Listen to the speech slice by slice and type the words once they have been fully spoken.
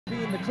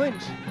in the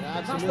clinch.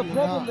 Yeah, That's the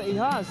problem that he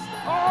has.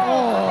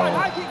 Right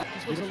high kick.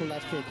 Beautiful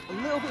left kick. A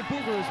little bit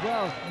bigger as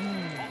well.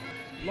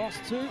 Lost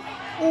two.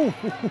 Oh,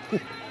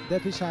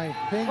 Detchpichai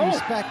paying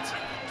respect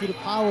to the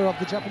power of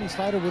the Japanese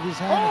fighter with his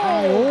hand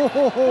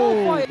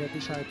high.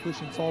 Detchpichai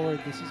pushing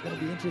forward. This is going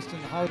to be interesting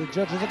how the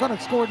judges are going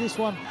to score this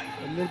one.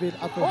 A little bit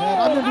upper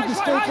hand. I'm going to be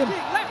mistaken.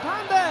 Left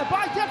hand there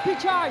by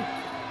Detchpichai.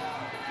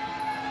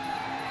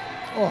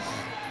 Oh,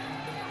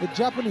 the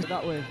Japanese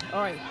that way.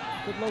 All right.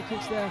 Good low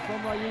kicks there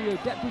from Ryuya.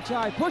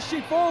 Detchpichai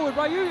pushing forward.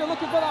 Ryuya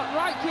looking for that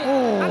right kick.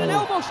 And an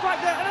elbow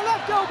strike there and a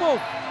left elbow.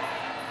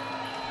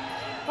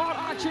 Hard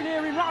action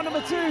here in round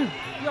number 2.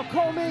 Your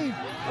co-main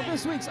of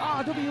this week's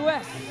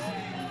RWS.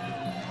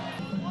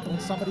 When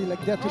somebody like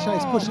Detchpichai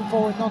is pushing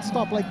forward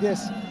non-stop like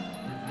this.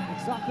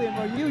 Exactly, and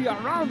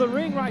Ryuya around the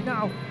ring right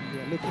now.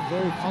 Yeah, looking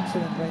very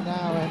confident right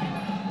now,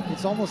 and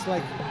it's almost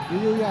like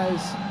Ryuya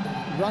is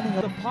running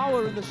the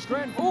power and the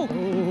strength.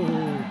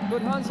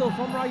 Good handsel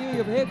from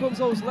Ryuya, but here comes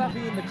those left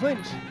in the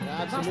clinch.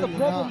 Yeah, that's the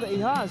problem that he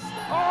has.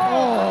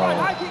 Right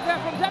high kick there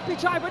from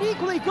Detchpichai, but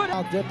equally good.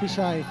 Now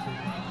Detchpichai.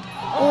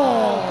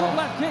 Good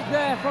left kick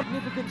there from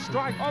significant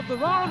strike of the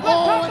round.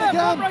 Left hand there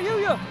from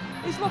Ryuya.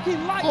 He's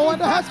looking like and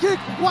the head kick.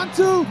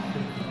 1-2.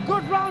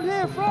 Good round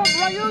here from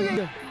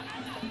Ryuya.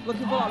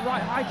 Looking for that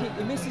right high kick.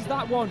 He misses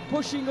that one.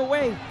 Pushing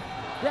away.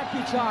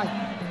 Detchpichai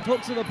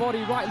hooks to the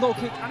body. Right low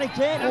kick. And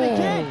again. And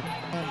again.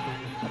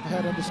 Up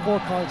ahead on the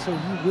scorecard, so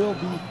he will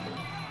be.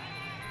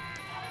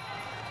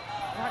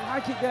 Right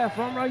high kick there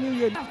from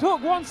Ryuya. Left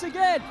hook once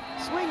again.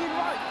 Swinging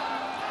right.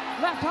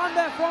 Left hand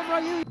there from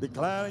Ryuya.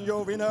 Declaring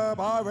your winner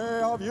by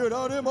way of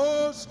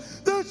unanimous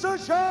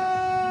decision.